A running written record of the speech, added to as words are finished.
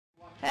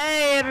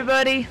Hey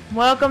everybody,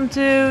 welcome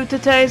to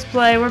today's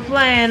play. We're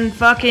playing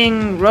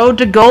fucking Road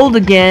to Gold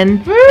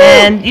again. Woo!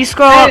 And you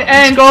scroll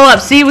up.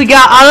 See, we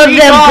got all of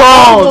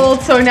them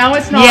gold. So now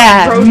it's not.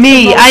 Yeah, Road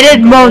me. To I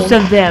did gold. most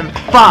of them.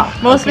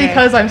 Fuck. Mostly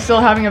because I'm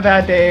still having a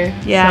bad day.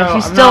 Yeah, so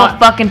she's I'm still not,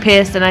 fucking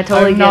pissed, and I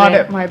totally I'm get not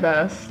it. at my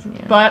best.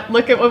 Yeah. But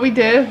look at what we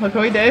did. Look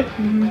what we did.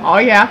 Oh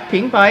yeah,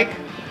 pink bike.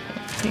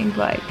 Pink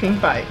bike. Pink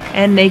bike.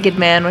 And naked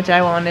man, which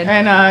I wanted.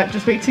 And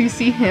just wait till you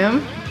see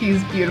him.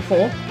 He's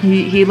beautiful.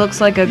 He looks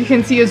like a... You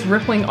can see his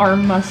rippling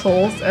arm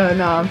muscles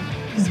and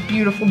his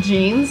beautiful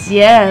jeans.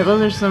 Yeah,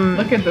 those are some...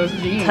 Look at those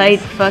jeans. Tight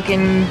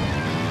fucking...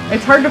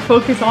 It's hard to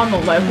focus on the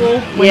level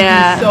when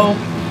yeah, he's so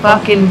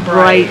fucking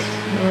bright.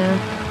 Yeah.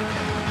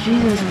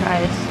 Jesus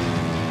Christ.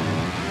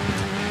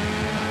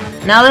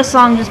 Now this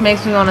song just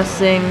makes me want to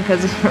sing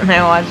because when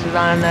I watched it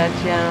on that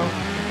channel.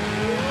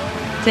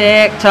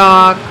 Tick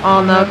tock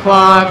on the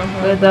clock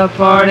with the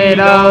party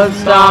don't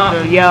stop.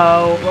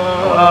 Yo, whoa,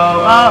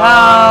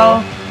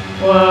 oh,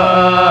 oh,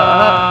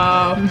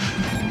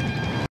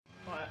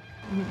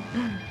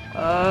 whoa.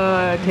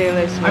 Oh,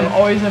 Taylor Swift. I'm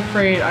always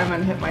afraid I'm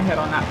gonna hit my head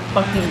on that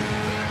fucking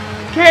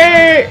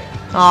cake.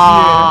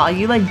 Aw,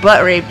 you like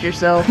butt raped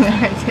yourself.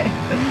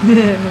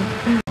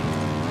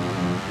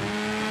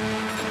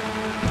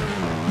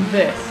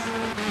 This.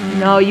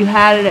 No, you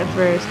had it at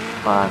first.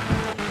 Fuck.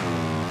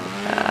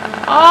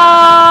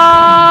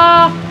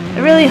 I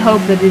really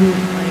hope that didn't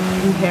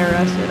like impair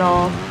us at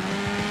all.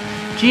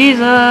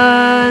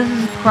 Jesus,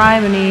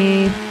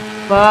 criminy,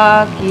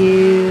 fuck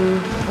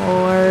you,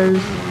 whores.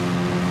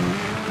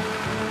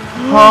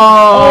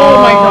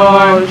 Oh my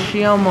god,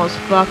 she almost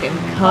fucking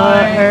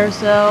cut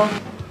herself.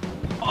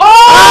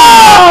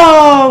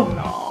 Oh!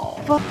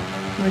 No. Fuck.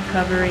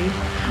 Recovery.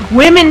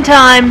 Women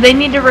time, they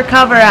need to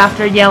recover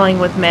after yelling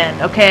with men,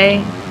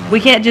 okay? We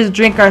can't just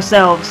drink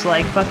ourselves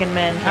like fucking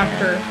men can.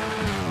 After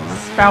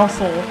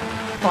spousal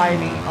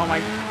fighting. Oh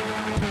my.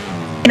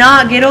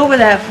 Not get over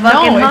that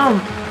fucking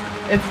hump.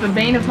 It's the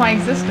bane of my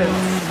existence.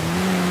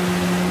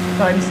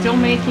 So I'm still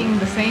making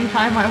the same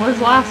time I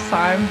was last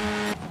time.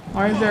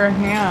 Why is there a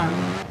hand?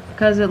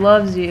 Because it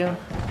loves you.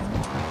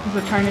 Is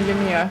it trying to give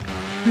me a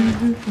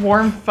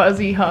warm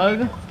fuzzy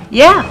hug?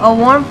 Yeah, a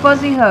warm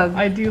fuzzy hug.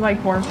 I do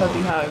like warm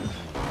fuzzy hugs.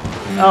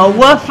 A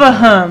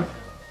woof-a-hum.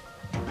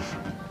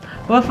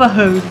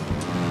 Woof-a-hug.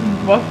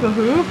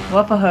 Woof-a-who?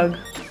 Woof-a-hug.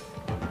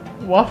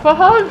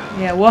 Woof-a-hug?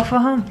 Yeah,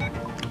 woof-a-hum. I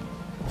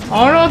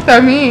don't know what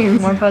that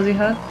means. Warm fuzzy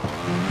hug?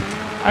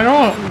 I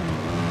don't.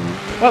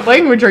 What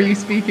language are you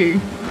speaking?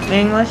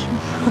 English.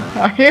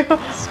 Are you?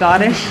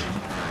 Scottish.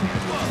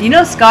 You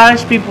know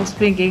Scottish people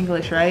speak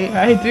English, right?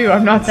 I do.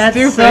 I'm not That's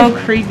stupid. so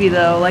creepy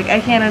though. Like I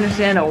can't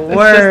understand a word.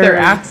 It's just their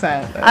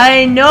accent. Though.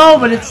 I know,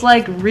 but it's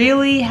like,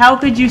 really? How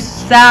could you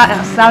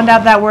sound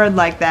out that word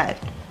like that?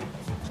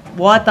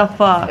 What the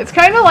fuck? It's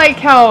kind of like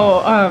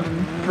how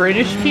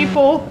British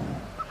people,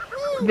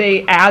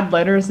 they add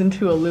letters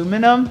into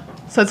aluminum.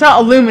 So it's not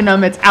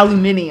aluminum, it's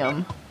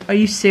aluminium. Are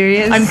you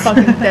serious? I'm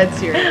fucking dead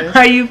serious.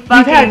 Are you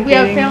fucking We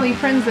have family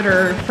friends that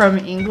are from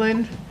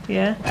England.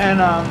 Yeah.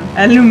 And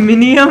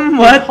aluminium?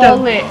 What they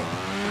call it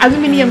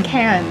aluminium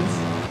cans.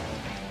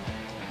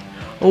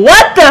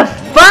 What the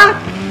fuck?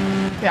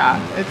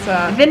 Yeah, it's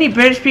if any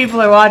British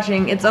people are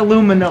watching, it's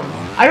aluminum.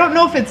 I don't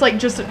know if it's like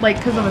just like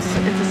because of it's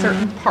a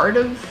certain part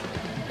of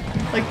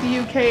like the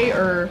UK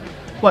or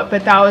what,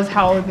 but that was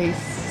how they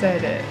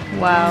said it.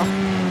 Wow.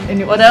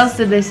 And what else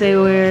did they say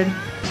weird?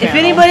 Channel. If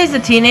anybody's a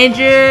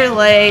teenager,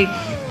 like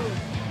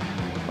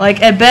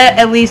I bet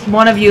at least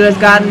one of you has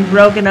gotten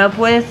broken up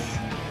with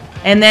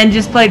and then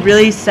just played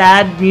really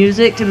sad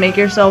music to make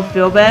yourself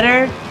feel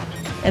better.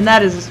 And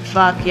that is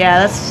fuck,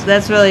 yeah,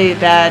 that's really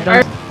bad.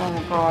 Oh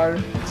my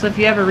god. So if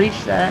you ever reach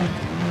that.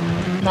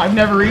 I've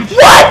never reached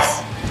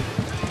What?!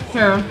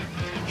 Yeah.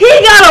 He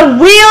got a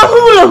wheel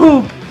hula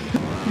hoop!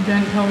 You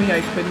didn't tell me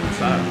I couldn't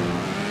suck.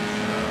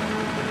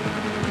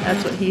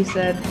 That's what he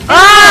said.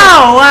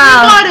 Oh,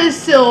 wow! You got his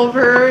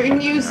silver,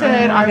 and you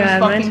said I was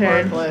fucking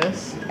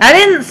worthless. I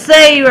didn't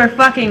say you were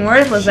fucking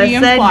worthless. She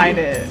implied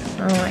it.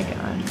 Oh my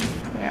god.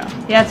 Yeah.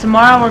 Yeah,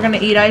 tomorrow we're gonna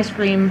eat ice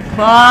cream.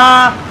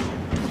 Fuck!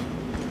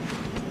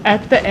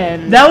 At the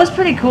end. That was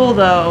pretty cool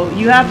though.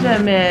 You have to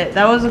admit,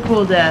 that was a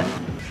cool death.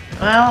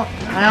 Well,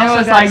 I also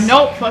was got like,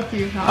 nope, fuck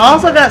you. I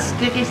also got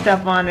sticky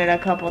stuff on it a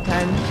couple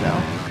times, so.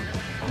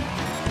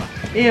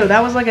 Ew,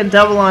 that was like a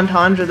double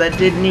entendre that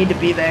didn't need to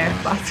be there.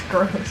 That's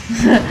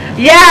gross.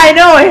 Yeah, I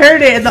know, I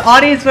heard it. The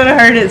audience would have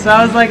heard it, so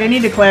I was like, I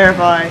need to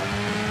clarify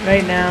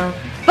right now.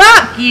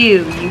 Fuck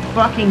you, you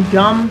fucking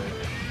dumb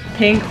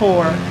pink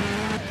whore.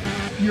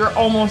 You're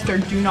almost there.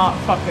 Do not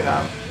fuck it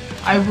up.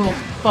 I will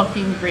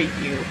fucking rape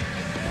you.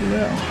 You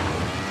will.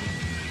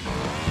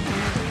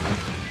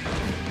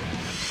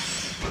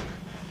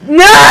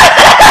 No!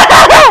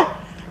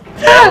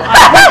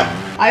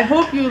 I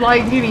hope you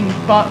like getting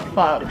butt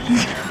fucked.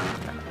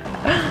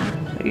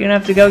 You're gonna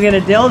have to go get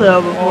a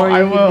dildo before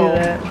you can do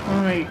that.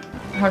 I might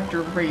have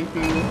to rape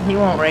you. He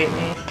won't rape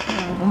me.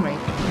 Oh my.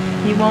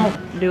 He won't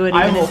do it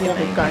even I will if you hold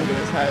a think. gun to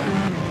his head.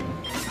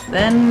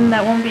 Then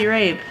that won't be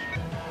rape.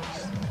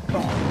 Go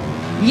on.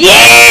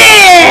 Yeah!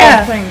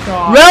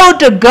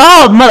 to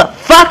go,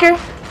 motherfucker!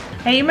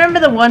 Hey, you remember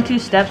the 1-2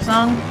 step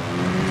song?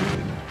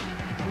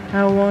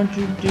 I want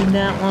you to do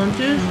that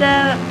 1-2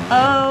 step.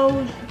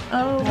 Oh,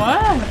 oh.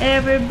 What?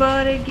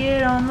 Everybody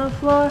get on the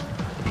floor.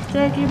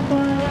 Take your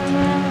point.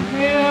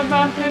 We're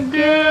about to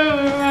do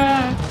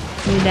right.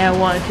 Do that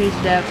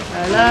 1-2 step.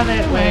 I love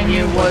it when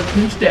you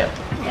 1-2 step.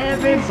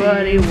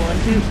 everybody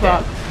 1-2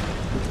 fuck.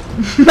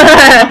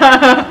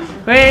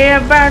 We're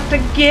about to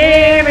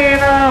give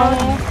it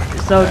all.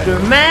 So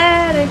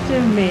dramatic to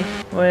me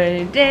when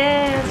you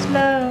dance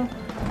slow.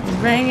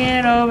 Bring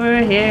it over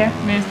here,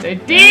 Mr.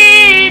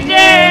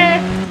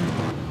 DJ.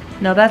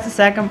 No, that's the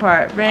second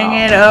part. Bring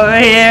it over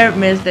here,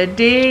 Mr.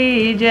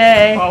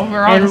 DJ. Well,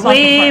 we're on and the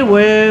second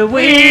part.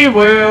 we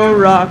will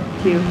rock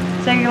you.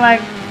 Sing it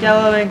like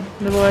Jello and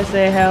the boys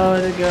say hello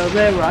to the girls.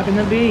 They're rocking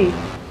the beat.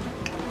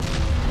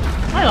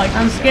 I like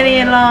I'm this skinny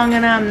song. and long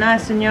and I'm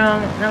nice and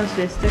young and I'm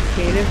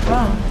sophisticated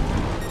fun.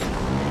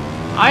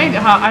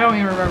 I don't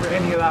even remember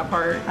any of that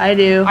part. I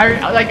do.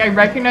 I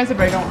recognize it,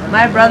 but I don't remember.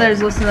 My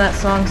brothers listen to that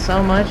song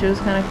so much, it was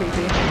kind of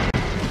creepy.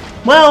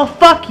 Well,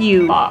 fuck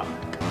you. Fuck.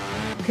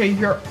 Okay,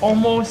 you're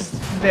almost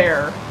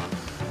there.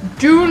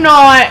 Do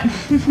not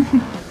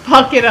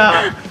fuck it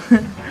up.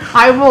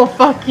 I will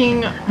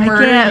fucking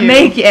murder I can't you.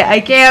 make it. I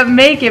can't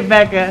make it,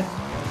 Becca.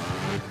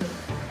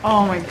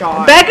 Oh my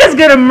god. Becca's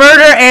gonna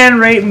murder and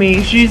rape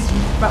me. She's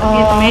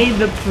fucking made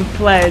the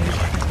pledge.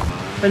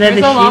 But then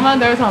There's the a llama,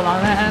 there's a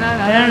llama, and I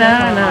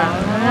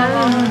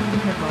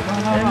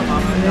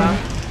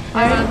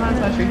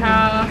was on tree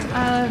house,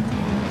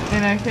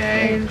 in a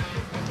cave.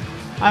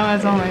 I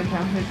was only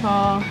 10 feet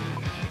tall.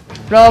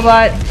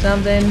 Robot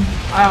something.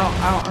 I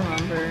don't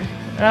remember.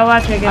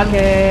 Robot chicken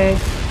cake.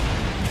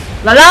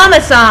 The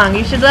llama song.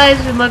 You should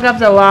look up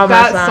the llama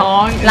That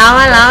song. song is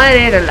Llama, llama,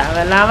 there's a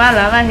llama, llama,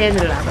 llama, here's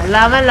a llama,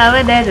 llama,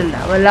 llama, there's a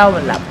llama, llama,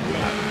 llama.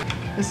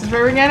 This is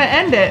where we're gonna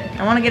end it.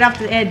 I want to get off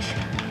the edge.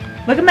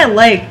 Look at my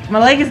leg. My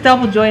leg is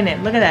double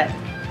jointed. Look at that.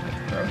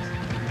 Gross.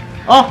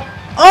 Oh!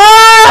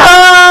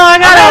 Oh! I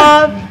got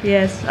off.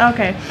 Yes.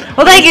 Okay.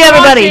 Well, thank you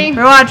everybody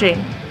for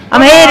watching.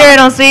 I'm Hater, and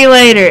I'll see you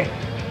later.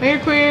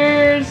 Later,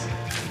 queers.